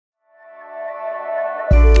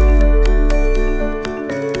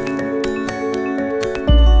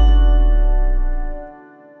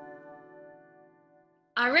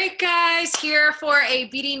here for a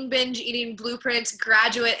Beating Binge Eating Blueprint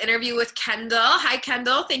graduate interview with Kendyl. Hi,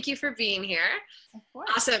 Kendyl. Thank you for being here. Of course.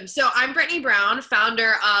 Awesome. So I'm Brittany Brown,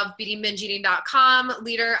 founder of BeatingBingeEating.com,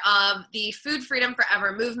 leader of the Food Freedom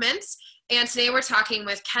Forever movement. And today we're talking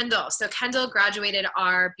with Kendyl. So Kendyl graduated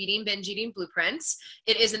our Beating Binge Eating Blueprint.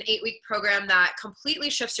 It is an 8-week program that completely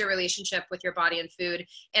shifts your relationship with your body and food.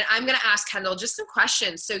 And I'm going to ask Kendyl just some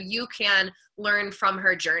questions so you can learn from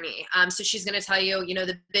her journey. So she's going to tell you,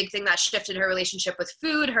 the big thing that shifted her relationship with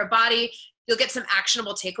food, her body. You'll get some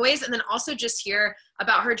actionable takeaways, and then also just hear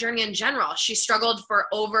about her journey in general. She struggled for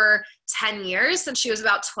over 10 years since she was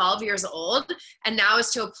about 12 years old, and now is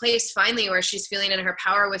to a place finally where she's feeling in her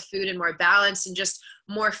power with food and more balanced and just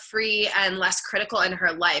more free and less critical in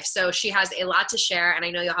her life. So she has a lot to share, and I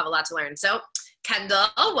know you'll have a lot to learn. So Kendyl,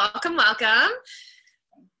 welcome. Thank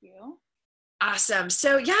you. Awesome.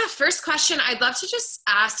 So yeah, first question, I'd love to just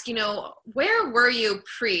ask, where were you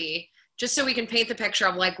just so we can paint the picture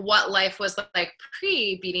of like what life was like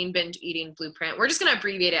pre-Beating Binge Eating Blueprint. We're just going to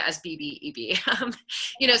abbreviate it as BBEB.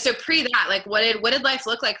 So pre that, like what did life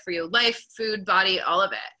look like for you? Life, food, body, all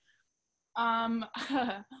of it.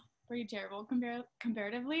 Pretty terrible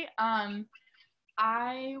comparatively.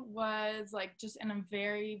 I was like just in a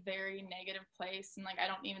very, very negative place, and like I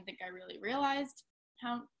don't even think I really realized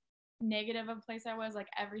how negative of a place I was. Like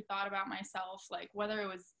every thought about myself, like whether it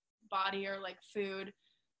was body or like food,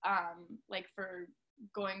 like for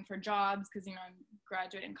going for jobs, because I'm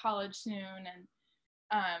graduating college soon, and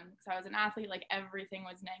so I was an athlete, like everything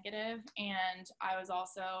was negative. And I was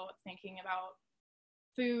also thinking about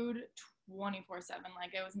food 24/7.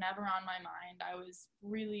 Like it was never on my mind. I was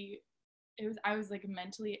like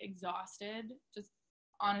mentally exhausted, just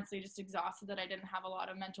honestly just exhausted that I didn't have a lot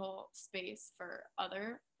of mental space for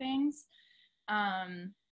other things.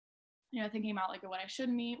 Thinking about like what I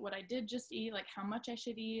shouldn't eat, what I did just eat, like how much I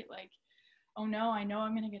should eat, like, oh no, I know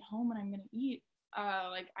I'm going to get home and I'm going to eat.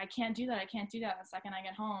 Like I can't do that the second I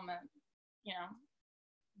get home, and,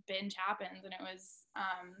 binge happens. And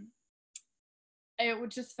it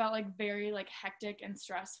just felt like very like hectic and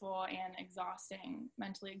stressful and exhausting,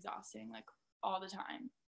 mentally exhausting, like all the time.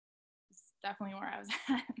 It's definitely where I was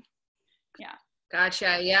at. Yeah.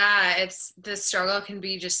 Gotcha. Yeah. The struggle can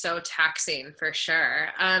be just so taxing for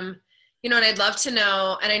sure. And I'd love to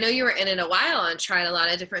know, and I know you were in it a while and tried a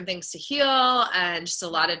lot of different things to heal, and just a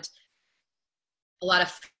lot of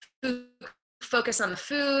food, focus on the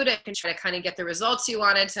food and try to kind of get the results you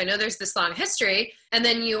wanted. So I know there's this long history, and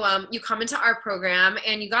then you come into our program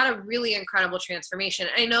and you got a really incredible transformation.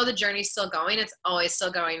 I know the journey's still going. It's always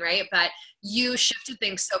still going, right? But you shifted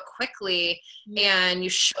things so quickly, and you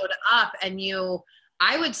showed up, and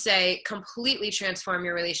I would say completely transform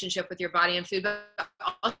your relationship with your body and food, but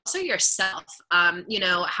also yourself.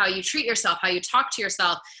 How you treat yourself, how you talk to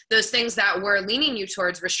yourself, those things that were leaning you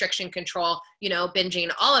towards restriction, control,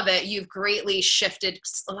 binging, all of it, you've greatly shifted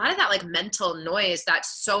a lot of that like mental noise that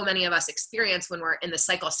so many of us experience when we're in the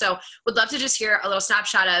cycle. So would love to just hear a little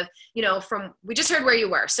snapshot of, we just heard where you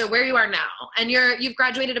were. So where you are now, and you've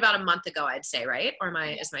graduated about a month ago, I'd say, right? Or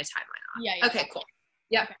is my timeline off? Yeah. Okay, cool.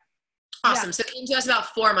 Yep. Okay. Awesome. Yeah. So came to us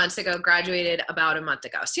about 4 months ago, graduated about a month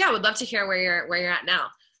ago. So yeah, I would love to hear where you're at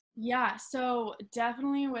now. Yeah. So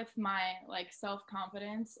definitely with my like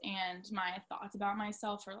self-confidence and my thoughts about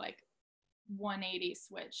myself are like 180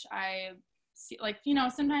 switch. I see, like,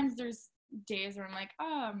 sometimes there's days where I'm like,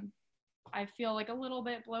 I feel like a little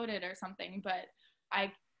bit bloated or something, but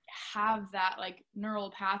I have that like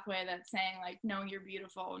neural pathway that's saying like, no, you're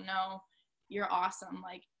beautiful. No, you're awesome.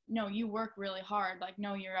 Like, no, you work really hard. Like,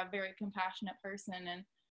 no, you're a very compassionate person. And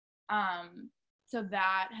so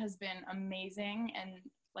that has been amazing. And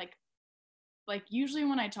like usually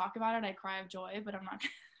when I talk about it, I cry of joy, but I'm not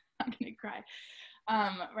gonna cry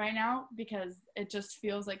right now, because it just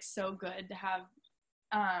feels like so good to have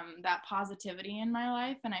that positivity in my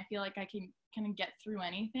life. And I feel like I can get through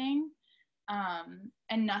anything,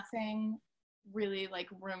 and nothing really like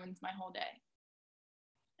ruins my whole day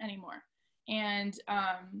anymore. And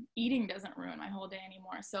eating doesn't ruin my whole day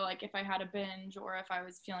anymore. So like if I had a binge, or if I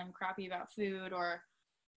was feeling crappy about food, or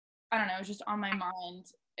I don't know, it was just on my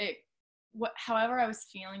mind, however I was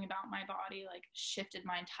feeling about my body like shifted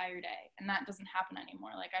my entire day. And that doesn't happen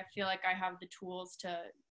anymore. Like I feel like I have the tools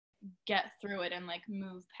to get through it and like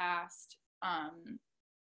move past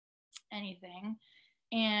anything.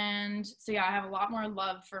 And so yeah, I have a lot more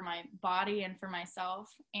love for my body and for myself.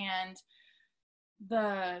 And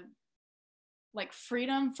the like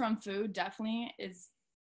freedom from food definitely is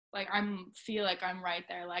like, feel like I'm right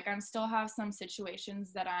there. Like I'm still have some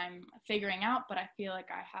situations that I'm figuring out, but I feel like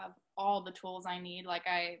I have all the tools I need. Like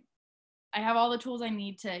I have all the tools I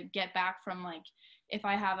need to get back from like, if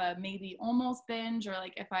I have a maybe almost binge, or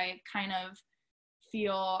like if I kind of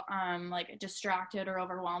feel like distracted or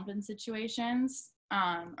overwhelmed in situations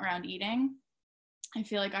around eating, I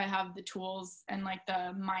feel like I have the tools and like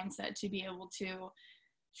the mindset to be able to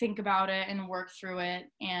think about it and work through it.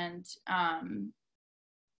 And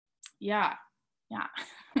yeah.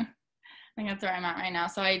 I think that's where I'm at right now.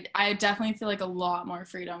 So I definitely feel like a lot more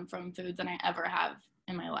freedom from food than I ever have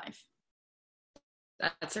in my life.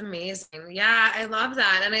 That's amazing. Yeah, I love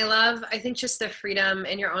that. And I think just the freedom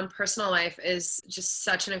in your own personal life is just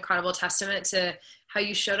such an incredible testament to how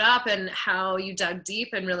you showed up and how you dug deep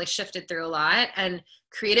and really shifted through a lot and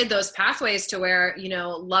created those pathways to where,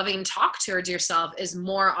 loving talk towards yourself is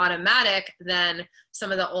more automatic than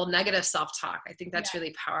some of the old negative self-talk. I think that's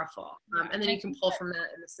really powerful. And then you can pull from that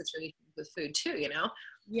in the situation with food too,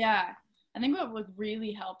 Yeah. I think what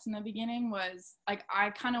really helped in the beginning was like, I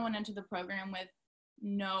kind of went into the program with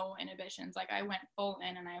no inhibitions. Like I went full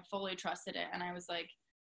in and I fully trusted it. And I was like,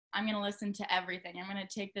 I'm going to listen to everything. I'm going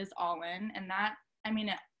to take this all in. And that,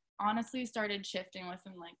 it honestly started shifting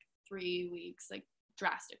within like 3 weeks, like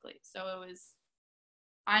drastically. So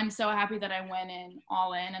I'm so happy that I went in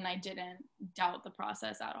all in and I didn't doubt the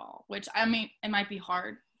process at all, which it might be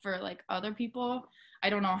hard for like other people. I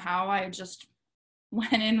don't know how. I just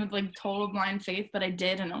went in with like total blind faith, but I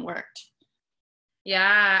did, and it worked.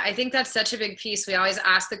 Yeah, I think that's such a big piece. We always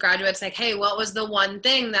ask the graduates like, hey, what was the one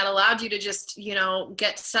thing that allowed you to just,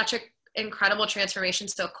 get such a incredible transformation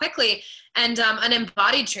so quickly, and an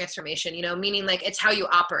embodied transformation, meaning like it's how you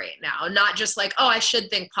operate now, not just like, oh, I should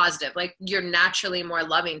think positive. Like you're naturally more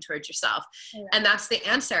loving towards yourself. Yeah. And that's the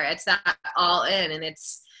answer. It's that all in, and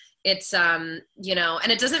it's and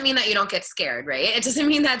it doesn't mean that you don't get scared, right? It doesn't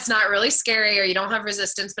mean that's not really scary or you don't have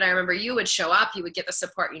resistance, but I remember you would show up, you would get the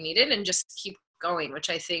support you needed and just keep going, which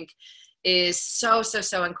I think is so, so,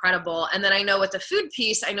 so incredible. And then I know with the food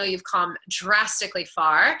piece, I know you've come drastically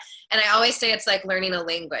far. And I always say it's like learning a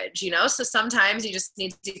language, so sometimes you just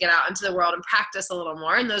need to get out into the world and practice a little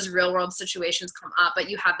more, and those real world situations come up,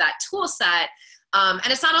 but you have that tool set. And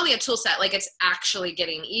it's not only a tool set, like it's actually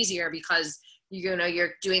getting easier because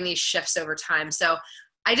you're doing these shifts over time. So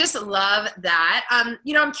I just love that.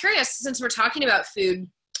 I'm curious, since we're talking about food,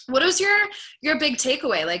 what was your big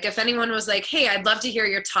takeaway? Like if anyone was like, hey, I'd love to hear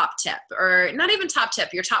your top tip, or not even top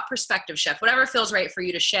tip, your top perspective shift, whatever feels right for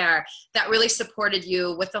you to share that really supported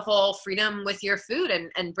you with the whole freedom with your food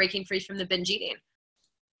and breaking free from the binge eating.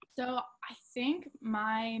 So I think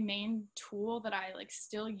my main tool that I like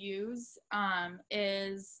still use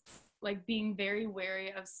is like being very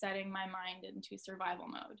wary of setting my mind into survival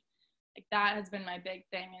mode. Like that has been my big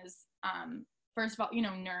thing is, first of all,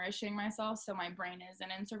 nourishing myself so my brain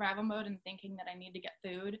isn't in survival mode and thinking that I need to get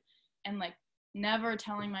food, and like never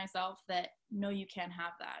telling myself that, no, you can't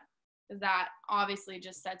have that. Because that obviously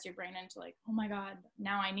just sets your brain into like, oh my God,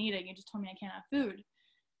 now I need it. You just told me I can't have food.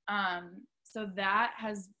 So that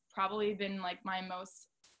has probably been like my most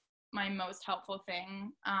helpful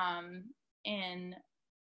thing in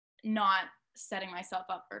not setting myself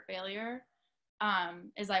up for failure,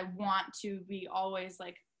 is I want to be always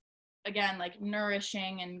like, again, like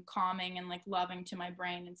nourishing and calming and like loving to my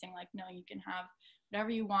brain and saying like, no, you can have whatever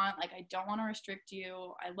you want. Like, I don't want to restrict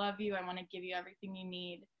you. I love you. I want to give you everything you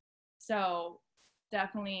need. So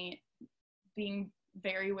definitely being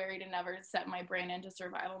very wary to never set my brain into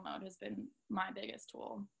survival mode has been my biggest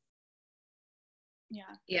tool.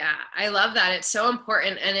 Yeah, I love that. It's so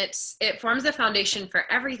important, and it forms the foundation for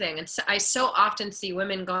everything. And so I so often see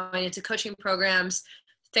women going into coaching programs,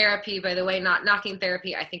 therapy, by the way, not knocking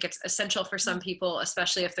therapy. I think it's essential for some people,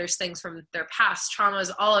 especially if there's things from their past traumas,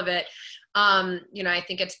 all of it. I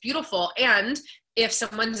think it's beautiful. And if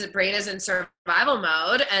someone's brain is in survival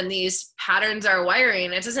mode and these patterns are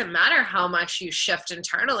wiring, it doesn't matter how much you shift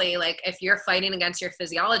internally. Like if you're fighting against your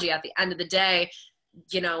physiology, at the end of the day,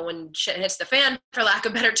 when shit hits the fan, for lack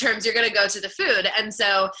of better terms, you're going to go to the food. And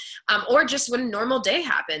so, or just when a normal day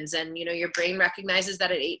happens and, your brain recognizes that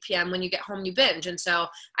at 8 p.m. when you get home, you binge. And so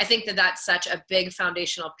I think that that's such a big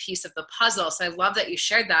foundational piece of the puzzle. So I love that you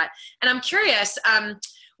shared that. And I'm curious,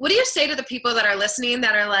 what do you say to the people that are listening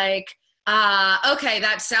that are like, okay,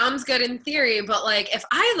 that sounds good in theory, but like if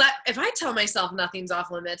I tell myself nothing's off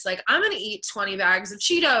limits, like I'm going to eat 20 bags of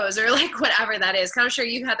Cheetos or like whatever that is. 'Cause I'm sure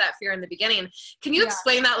you had that fear in the beginning. Can you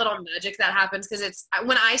explain that little magic that happens? 'Cause it's,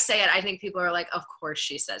 when I say it, I think people are like, of course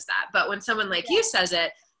she says that. But when someone like you says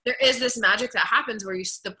it, there is this magic that happens where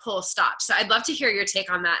the pull stops. So I'd love to hear your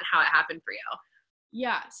take on that and how it happened for you.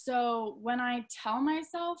 Yeah. So when I tell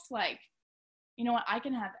myself like, you know what, I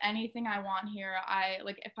can have anything I want here. I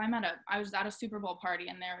was at a Super Bowl party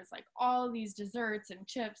and there was like all these desserts and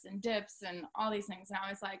chips and dips and all these things. And I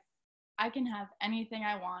was like, I can have anything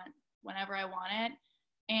I want whenever I want it.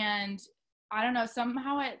 And I don't know,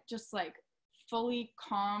 somehow it just like fully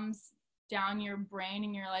calms down your brain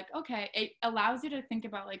and you're like, okay, it allows you to think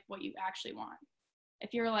about like what you actually want.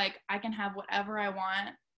 If you're like, I can have whatever I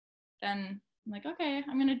want, then I'm like, okay,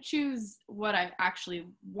 I'm going to choose what I actually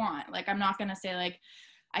want. Like, I'm not going to say like,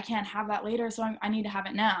 I can't have that later, so I need to have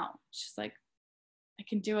it now. It's just like, I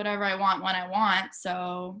can do whatever I want when I want.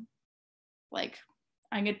 So like,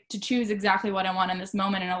 I get to choose exactly what I want in this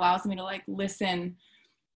moment, and it allows me to like listen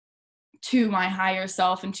to my higher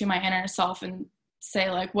self and to my inner self and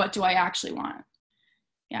say like, what do I actually want?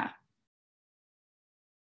 Yeah.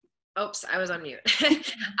 Oops, I was on mute.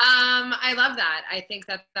 I love that. I think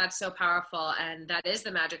that that's so powerful. And that is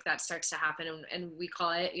the magic that starts to happen. And we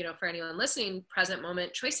call it, you know, for anyone listening, present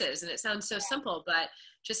moment choices. And it sounds so simple, but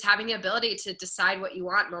just having the ability to decide what you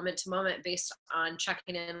want moment to moment based on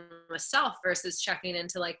checking in with self versus checking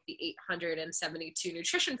into like the 872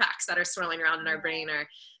 nutrition facts that are swirling around in our brain, or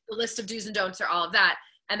the list of do's and don'ts, or all of that.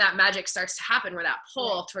 And that magic starts to happen where that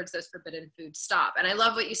pull towards those forbidden foods stop. And I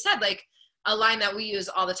love what you said, like, a line that we use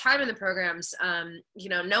all the time in the programs, you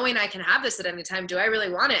know, knowing I can have this at any time, do I really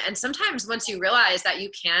want it? And sometimes once you realize that you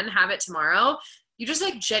can have it tomorrow, you just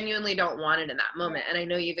like genuinely don't want it in that moment. And I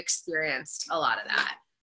know you've experienced a lot of that.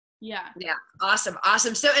 Yeah. Yeah. Awesome.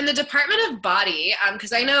 Awesome. So in the department of body,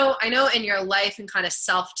 cause I know in your life and kind of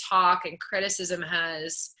self-talk and criticism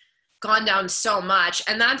has gone down so much,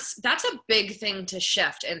 and that's a big thing to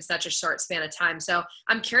shift in such a short span of time. So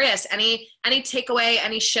I'm curious, any takeaway,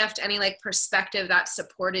 any shift, any like perspective that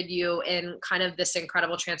supported you in kind of this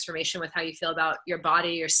incredible transformation with how you feel about your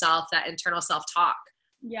body, yourself, that internal self-talk?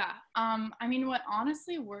 Yeah. I mean, what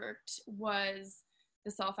honestly worked was the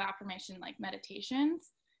self-affirmation, like meditations,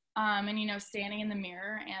 and, you know, standing in the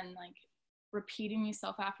mirror and like repeating these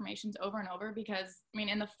self-affirmations over and over, because I mean,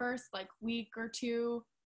 in the first like week or two,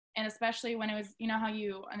 and especially when it was, you know, how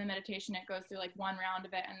you, in the meditation, it goes through like one round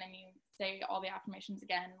of it and then you say all the affirmations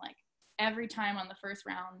again, like every time on the first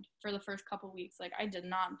round for the first couple weeks, like I did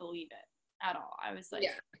not believe it at all. I was like,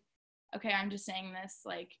 okay, I'm just saying this,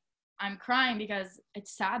 like I'm crying because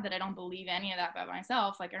it's sad that I don't believe any of that about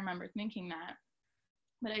myself. Like I remember thinking that,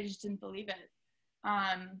 but I just didn't believe it.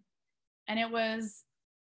 And it was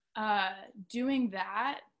doing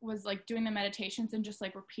that was like doing the meditations and just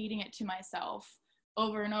like repeating it to myself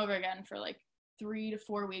over and over again for like 3 to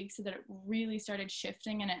 4 weeks, so that it really started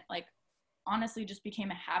shifting, and it like honestly just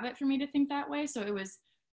became a habit for me to think that way. So it was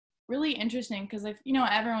really interesting because, like, you know,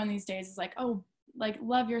 everyone these days is like, oh, like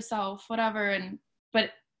love yourself, whatever,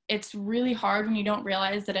 but it's really hard when you don't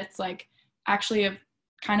realize that it's like actually a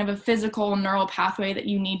kind of a physical neural pathway that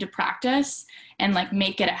you need to practice and like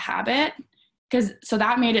make it a habit. So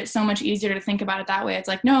that made it so much easier to think about it that way. It's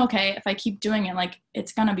like, no, okay, if I keep doing it, like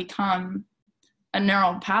it's gonna become a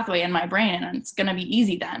neural pathway in my brain and it's going to be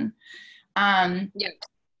easy then.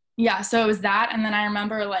 Yeah. So it was that. And then I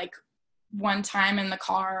remember like one time in the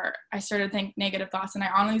car, I started thinking negative thoughts, and I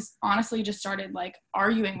honestly just started like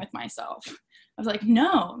arguing with myself. I was like,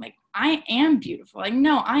 no, like I am beautiful. Like,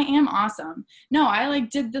 no, I am awesome. No, I like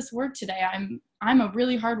did this work today. I'm a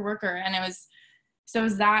really hard worker. And it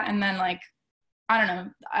was that. And then like, I don't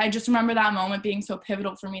know, I just remember that moment being so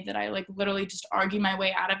pivotal for me that I like literally just argued my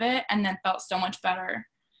way out of it and then felt so much better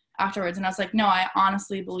afterwards. And I was like, no, I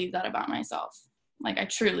honestly believe that about myself. Like I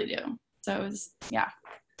truly do. So it was, yeah.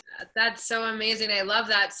 That's so amazing. I love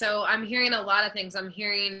that. So I'm hearing a lot of things. I'm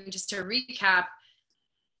hearing, just to recap,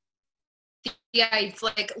 it's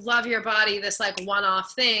like love your body, this like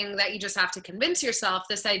one-off thing that you just have to convince yourself,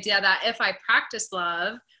 this idea that if I practice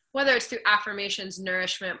love, whether it's through affirmations,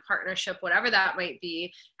 nourishment, partnership, whatever that might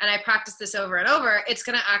be, and I practice this over and over, it's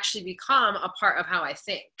going to actually become a part of how I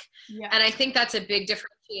think. Yeah. And I think that's a big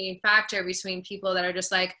differentiating factor between people that are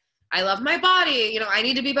just like, I love my body, you know, I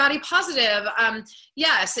need to be body positive.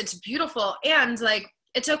 Yes, it's beautiful. And like,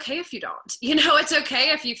 it's okay if you don't, you know, it's okay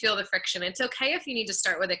if you feel the friction. It's okay if you need to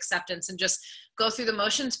start with acceptance and just go through the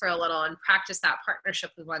motions for a little and practice that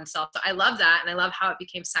partnership with oneself. So I love that. And I love how it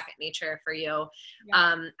became second nature for you.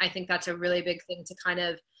 Yeah. I think that's a really big thing to kind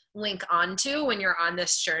of link onto when you're on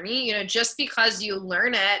this journey. You know, just because you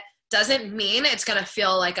learn it doesn't mean it's going to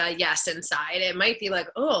feel like a yes inside. It might be like,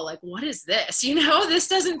 oh, like, what is this? You know, this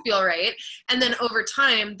doesn't feel right. And then over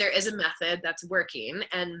time, there is a method that's working,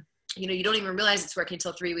 and you know, you don't even realize it's working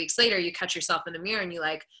until 3 weeks later. You catch yourself in the mirror and you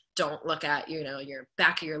like, don't look at, you know, your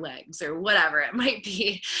back of your legs or whatever it might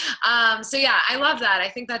be. So yeah, I love that. I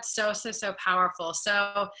think that's so powerful.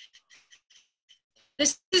 So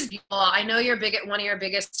This is beautiful. I know one of your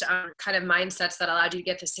biggest kind of mindsets that allowed you to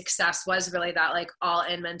get to success was really that like all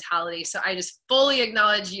in mentality. So I just fully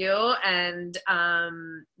acknowledge you and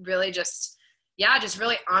really just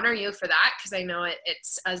really honor you for that. Cause I know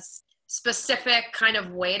it's a specific kind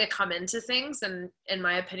of way to come into things. And in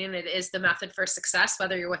my opinion, it is the method for success,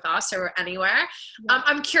 whether you're with us or anywhere. Yeah.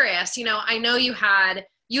 I'm curious, I know you had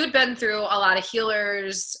been through a lot of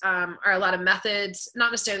healers or a lot of methods,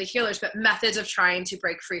 not necessarily healers, but methods of trying to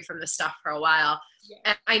break free from this stuff for a while. Yeah.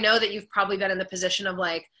 And I know that you've probably been in the position of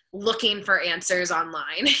like looking for answers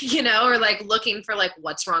online, or like looking for like,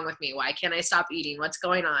 what's wrong with me? Why can't I stop eating? What's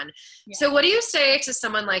going on? Yeah. So what do you say to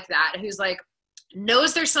someone like that who's like,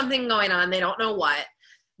 knows there's something going on, they don't know what?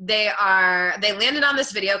 They landed on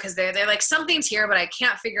this video because they're like, something's here, but I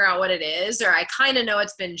can't figure out what it is, or I kind of know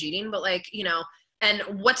it's binge eating, but like, and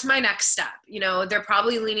what's my next step? They're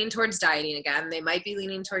probably leaning towards dieting again. They might be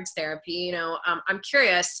leaning towards therapy. I'm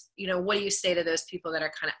curious, what do you say to those people that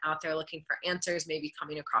are kind of out there looking for answers, maybe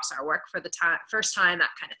coming across our work for the first time, that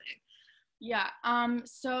kind of thing? Yeah.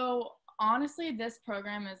 So honestly, this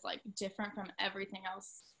program is like different from everything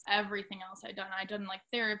else I've done. I've done like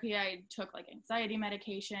therapy. I took like anxiety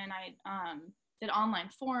medication. I did online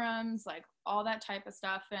forums, like all that type of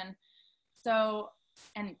stuff.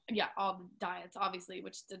 And yeah, all the diets, obviously,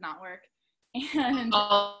 which did not work. And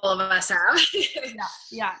all of us have.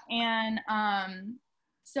 yeah. And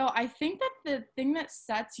so I think that the thing that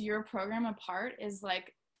sets your program apart is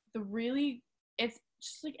like it's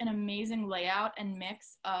just like an amazing layout and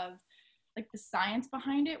mix of like the science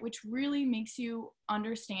behind it, which really makes you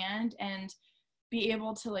understand and be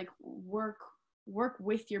able to like work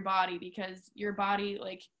with your body, because your body,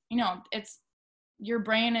 like, it's your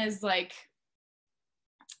brain is like,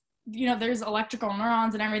 there's electrical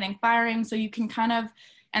neurons and everything firing, so you can kind of,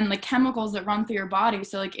 and the chemicals that run through your body.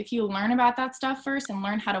 So like if you learn about that stuff first and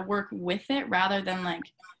learn how to work with it rather than like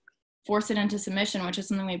force it into submission, which is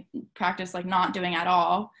something we practice like not doing at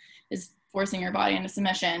all, is forcing your body into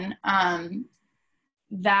submission.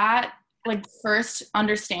 That like first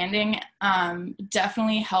understanding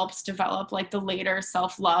definitely helps develop like the later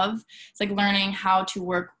self-love. It's like learning how to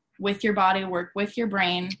work with your body, work with your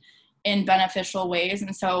brain in beneficial ways.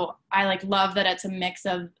 And so I like love that it's a mix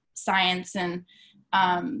of science and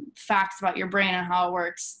facts about your brain and how it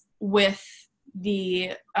works with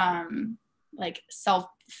the like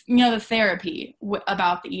the therapy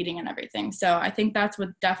about the eating and everything. So I think that's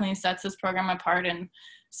what definitely sets this program apart, and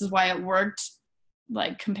this is why it worked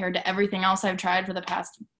like compared to everything else I've tried for the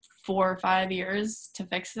past 4 or 5 years to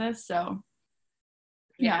fix this. So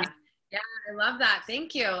yeah. Yeah, I love that.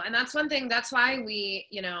 Thank you. And that's one thing, that's why we,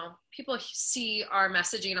 people see our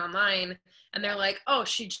messaging online and they're like, oh,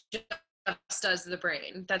 she just does the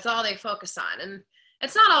brain. That's all they focus on. And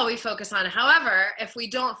it's not all we focus on. However, if we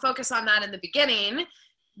don't focus on that in the beginning,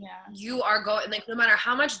 you are going, like, no matter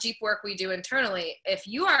how much deep work we do internally, if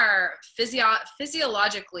you are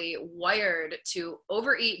physiologically wired to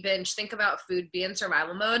overeat, binge, think about food, be in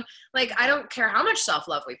survival mode, like, I don't care how much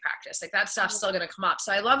self-love we practice, like that stuff's still going to come up.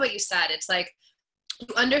 So I love what you said. It's like, you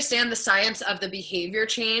understand the science of the behavior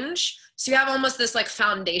change, so you have almost this like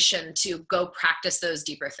foundation to go practice those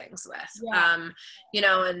deeper things with.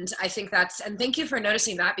 And I think and thank you for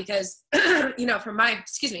noticing that, because from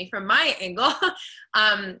my angle,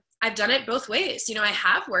 I've done it both ways. I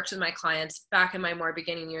have worked with my clients back in my more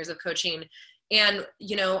beginning years of coaching, and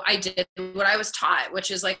I did what I was taught, which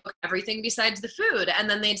is like everything besides the food, and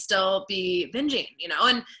then they'd still be binging,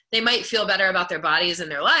 and they might feel better about their bodies and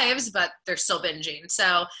their lives, but they're still binging.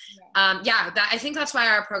 So I think that's why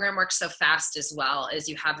our program works so fast as well, is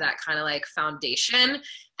you have that kind of like foundation,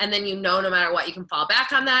 and then no matter what, you can fall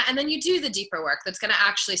back on that, and then you do the deeper work that's going to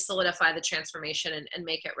actually solidify the transformation and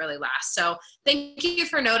make it really last. So thank you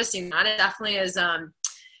for noticing that. It definitely is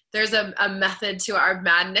there's a method to our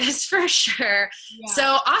madness for sure. Yeah.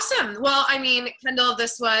 So awesome. Well, I mean, Kendyl,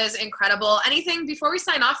 this was incredible. Anything before we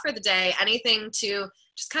sign off for the day, anything to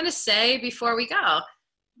just kind of say before we go?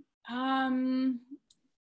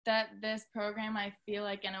 That this program, I feel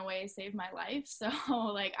like in a way saved my life. So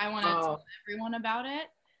like, I want to tell everyone about it.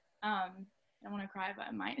 I don't want to cry, but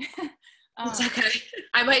I might. It's okay.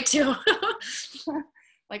 I might too.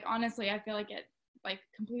 Like, honestly, I feel like it like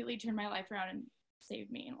completely turned my life around and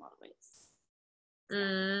saved me in a lot of ways.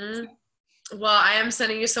 Well, I am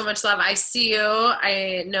sending you so much love. I see you.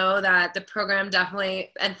 I know that the program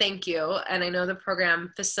definitely, and thank you. And I know the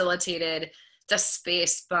program facilitated the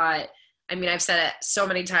space, but I mean, I've said it so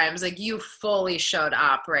many times, like, you fully showed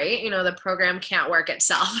up, right? The program can't work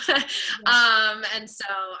itself. And so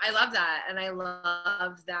I love that. And I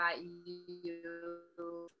love that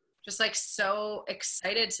you just like so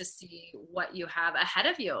excited to see what you have ahead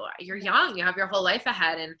of you. You're young, you have your whole life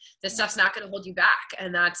ahead, and this stuff's not going to hold you back.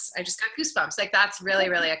 And I just got goosebumps. Like, that's really,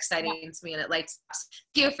 really exciting to me, and it lights up.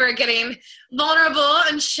 Thank you for getting vulnerable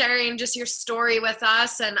and sharing just your story with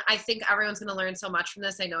us. And I think everyone's going to learn so much from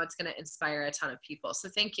this. I know it's going to inspire a ton of people. So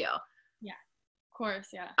thank you. Yeah, of course.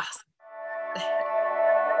 Yeah. Awesome.